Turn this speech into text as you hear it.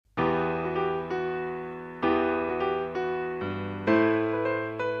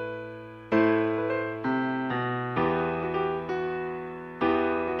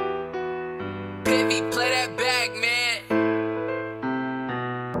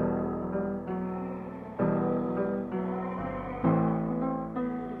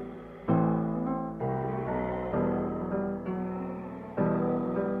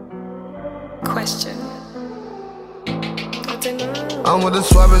question. I'm with the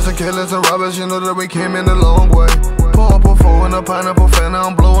swappers and killers and robbers, you know that we came in a long way. Pour up a four in a pineapple fan, now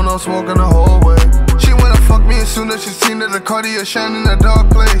I'm blowing up smoke in the hallway. She wanna fuck me as soon as she seen that the Cartier shine in a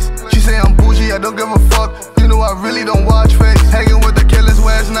dark place. She say I'm bougie, I don't give a fuck, you know I really don't watch face. Hanging with the killers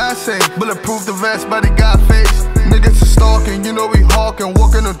where it's not safe, bulletproof the vest, but it got face. Niggas is stalking, you know we hawking,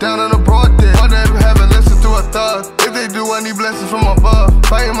 walking them down on the broad day. All that haven't listened to a thought. If they do, I need blessings from above.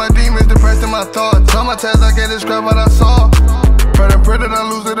 Fighting my demons, depressed in my thoughts. Traumatized, I can't describe what I saw. Pray that I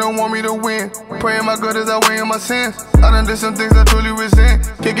lose, they don't want me to win. Praying my good as I weigh in my sins. I done did some things I truly resent.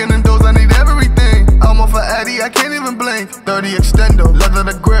 Kicking in doors, I need everything. I'm off for Addy, I can't even blink. 30 extendo, leather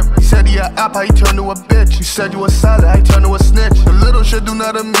the grip. He said he a app, how he turned to a bitch. He said you a solid, how he turned to a snitch. The little shit do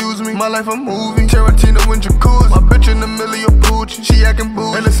not amuse me. My life a movie. Tarantino in jacuzzi. My bitch in the middle of Gucci. She acting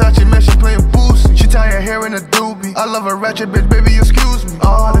bougie. And the Sachi man, she playing boosie. She tie her hair in a doobie. I love a ratchet bitch, baby, excuse me.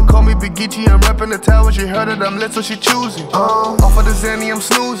 They call me Big Geechi, I'm reppin' the tower. She heard that I'm lit, so she choosing. Off of the Zanny, I'm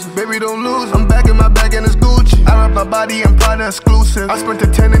snoozing. Baby, don't lose. I'm back in my bag and it's Gucci. I wrap my body in Prada exclusive. I spent the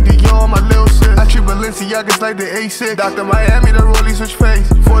 10 in Dior on my lil sis. I treat Balenciagas like the A6. Dr. Miami, the rollie switch face.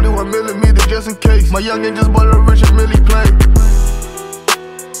 41mm just in case. My youngin' just bought a Richard Millie plate.